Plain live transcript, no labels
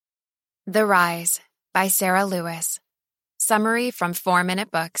The Rise by Sarah Lewis. Summary from 4-Minute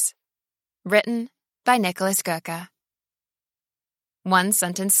Books. Written by Nicholas Goeke.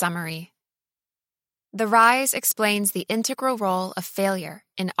 One-sentence summary. The Rise explains the integral role of failure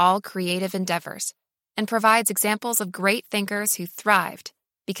in all creative endeavors and provides examples of great thinkers who thrived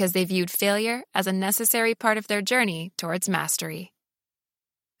because they viewed failure as a necessary part of their journey towards mastery.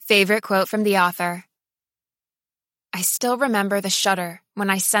 Favorite quote from the author. I still remember the shudder when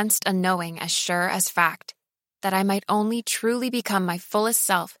I sensed a knowing as sure as fact that I might only truly become my fullest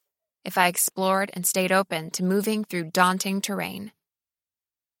self if I explored and stayed open to moving through daunting terrain.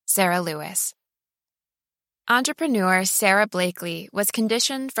 Sarah Lewis. Entrepreneur Sara Blakely was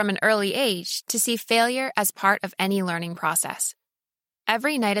conditioned from an early age to see failure as part of any learning process.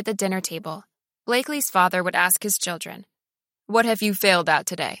 Every night at the dinner table, Blakely's father would ask his children, "What have you failed at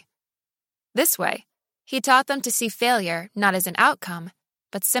today?" This way, he taught them to see failure not as an outcome,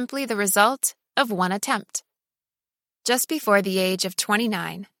 but simply the result of one attempt. Just before the age of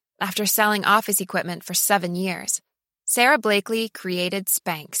 29, after selling office equipment for 7 years, Sara Blakely created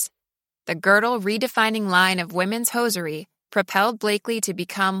Spanx. The girdle-redefining line of women's hosiery propelled Blakely to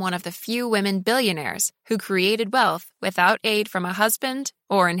become one of the few women billionaires who created wealth without aid from a husband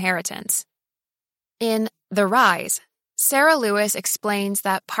or inheritance. In The Rise, Sarah Lewis explains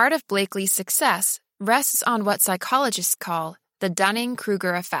that part of Blakely's success rests on what psychologists call the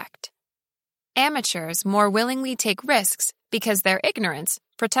Dunning-Kruger effect. Amateurs more willingly take risks because their ignorance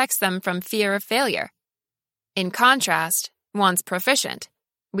protects them from fear of failure. In contrast, once proficient,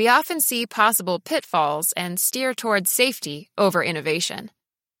 we often see possible pitfalls and steer towards safety over innovation.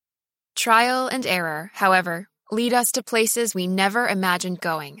 Trial and error, however, lead us to places we never imagined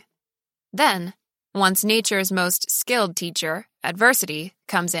going. Then, once nature's most skilled teacher, adversity,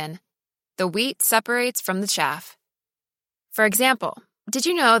 comes in, the wheat separates from the chaff. For example, did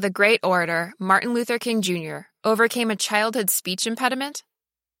you know the great orator Martin Luther King Jr. overcame a childhood speech impediment?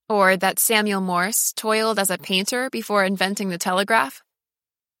 Or that Samuel Morse toiled as a painter before inventing the telegraph?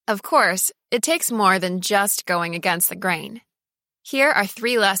 Of course, it takes more than just going against the grain. Here are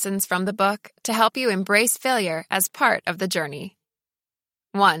 3 lessons from the book to help you embrace failure as part of the journey.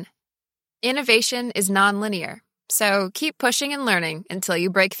 1. Innovation is nonlinear, so keep pushing and learning until you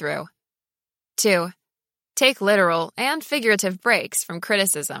break through. 2. Take literal and figurative breaks from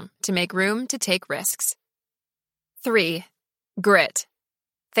criticism to make room to take risks. 3. Grit.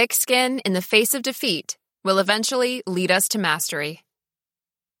 Thick skin in the face of defeat will eventually lead us to mastery.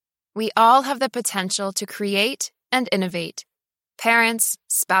 We all have the potential to create and innovate. Parents,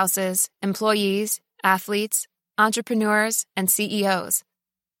 spouses, employees, athletes, entrepreneurs, and CEOs.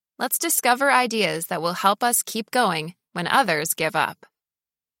 Let's discover ideas that will help us keep going when others give up.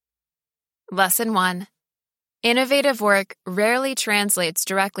 Lesson 1. Innovative work rarely translates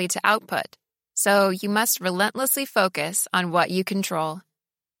directly to output, so you must relentlessly focus on what you control.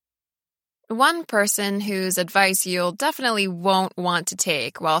 One person whose advice you'll definitely won't want to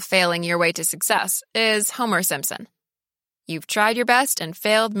take while failing your way to success is Homer Simpson. You've tried your best and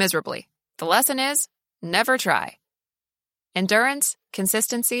failed miserably. The lesson is, never try. Endurance,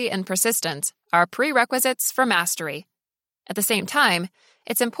 consistency, and persistence are prerequisites for mastery. At the same time,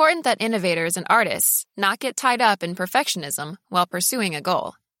 it's important that innovators and artists not get tied up in perfectionism while pursuing a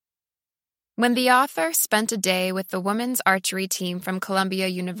goal. When the author spent a day with the women's archery team from Columbia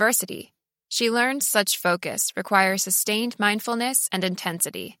University, she learned such focus requires sustained mindfulness and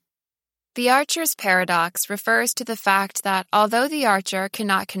intensity. The archer's paradox refers to the fact that although the archer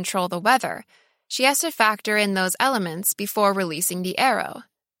cannot control the weather, she has to factor in those elements before releasing the arrow.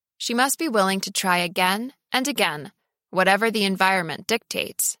 She must be willing to try again and again, whatever the environment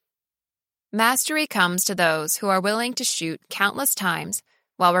dictates. Mastery comes to those who are willing to shoot countless times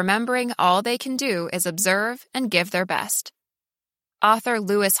while remembering all they can do is observe and give their best. Author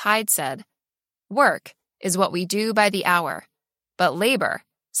Lewis Hyde said, "Work is what we do by the hour, but labor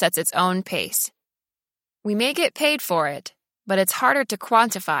sets its own pace. We may get paid for it, but it's harder to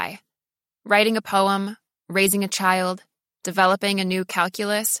quantify. Writing a poem, raising a child, developing a new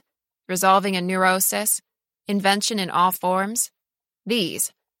calculus, resolving a neurosis, invention in all forms,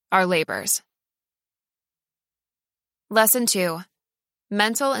 these are labors." Lesson 2.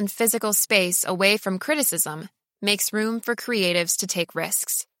 Mental and physical space away from criticism makes room for creatives to take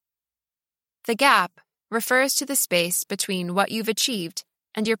risks. The gap refers to the space between what you've achieved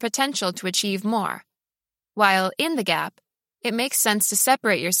and your potential to achieve more, while in the gap, it makes sense to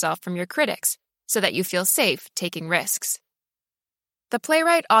separate yourself from your critics so that you feel safe taking risks. The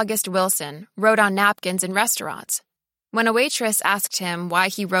playwright August Wilson wrote on napkins in restaurants. When a waitress asked him why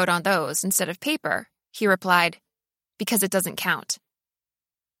he wrote on those instead of paper, he replied, "Because it doesn't count."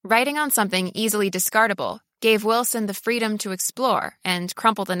 Writing on something easily discardable gave Wilson the freedom to explore and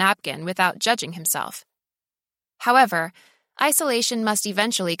crumple the napkin without judging himself. However, isolation must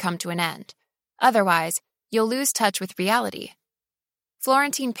eventually come to an end. Otherwise, you'll lose touch with reality.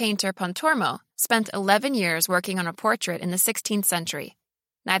 Florentine painter Pontormo spent 11 years working on a portrait in the 16th century.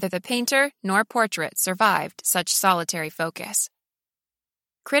 Neither the painter nor portrait survived such solitary focus.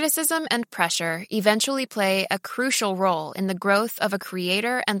 Criticism and pressure eventually play a crucial role in the growth of a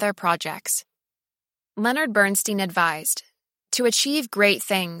creator and their projects. Leonard Bernstein advised, "To achieve great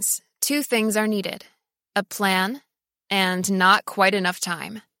things, two things are needed: a plan and not quite enough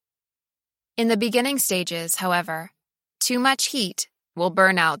time." In the beginning stages, however, too much heat will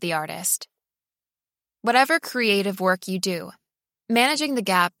burn out the artist. Whatever creative work you do, managing the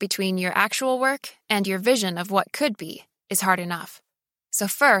gap between your actual work and your vision of what could be is hard enough. So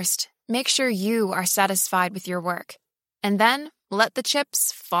first, make sure you are satisfied with your work, and then let the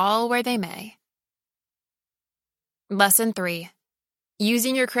chips fall where they may. Lesson 3.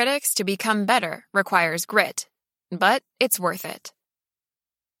 Using your critics to become better requires grit, but it's worth it.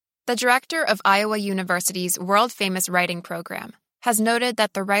 The director of Iowa University's world-famous writing program has noted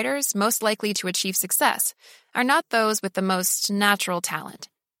that the writers most likely to achieve success are not those with the most natural talent.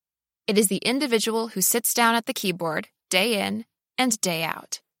 It is the individual who sits down at the keyboard day in and day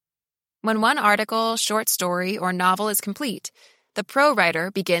out. When one article, short story, or novel is complete, the pro writer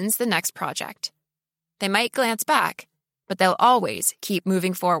begins the next project. They might glance back, but they'll always keep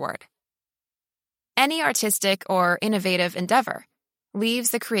moving forward. Any artistic or innovative endeavor leaves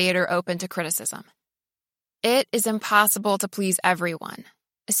the creator open to criticism. It is impossible to please everyone,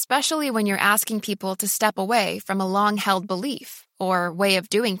 especially when you're asking people to step away from a long-held belief or way of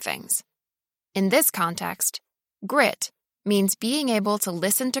doing things. In this context, grit means being able to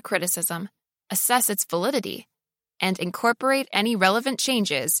listen to criticism, assess its validity, and incorporate any relevant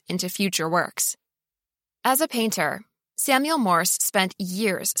changes into future works. As a painter, Samuel Morse spent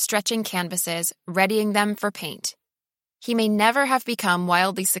years stretching canvases, readying them for paint. He may never have become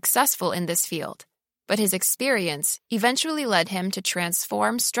wildly successful in this field, but his experience eventually led him to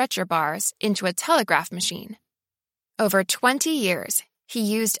transform stretcher bars into a telegraph machine. Over 20 years, he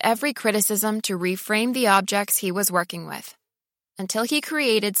used every criticism to reframe the objects he was working with, until he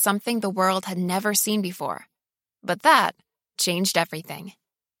created something the world had never seen before. But that changed everything.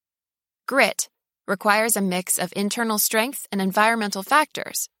 Grit requires a mix of internal strength and environmental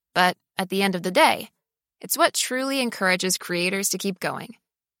factors, but at the end of the day, it's what truly encourages creators to keep going.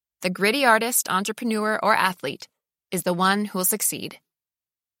 The gritty artist, entrepreneur, or athlete is the one who'll succeed.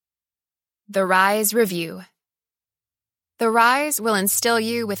 The Rise Review. The Rise will instill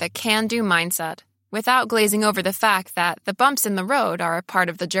you with a can-do mindset without glazing over the fact that the bumps in the road are a part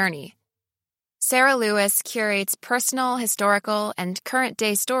of the journey. Sarah Lewis curates personal, historical, and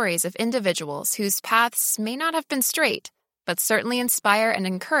current-day stories of individuals whose paths may not have been straight, but certainly inspire and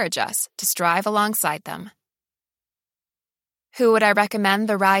encourage us to strive alongside them. Who would I recommend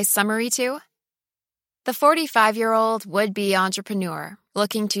the Rise summary to? The 45-year-old would-be entrepreneur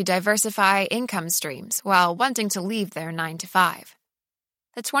looking to diversify income streams while wanting to leave their 9-to-5.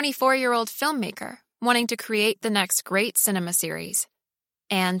 The 24-year-old filmmaker wanting to create the next great cinema series.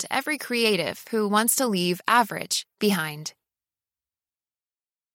 And every creative who wants to leave average behind.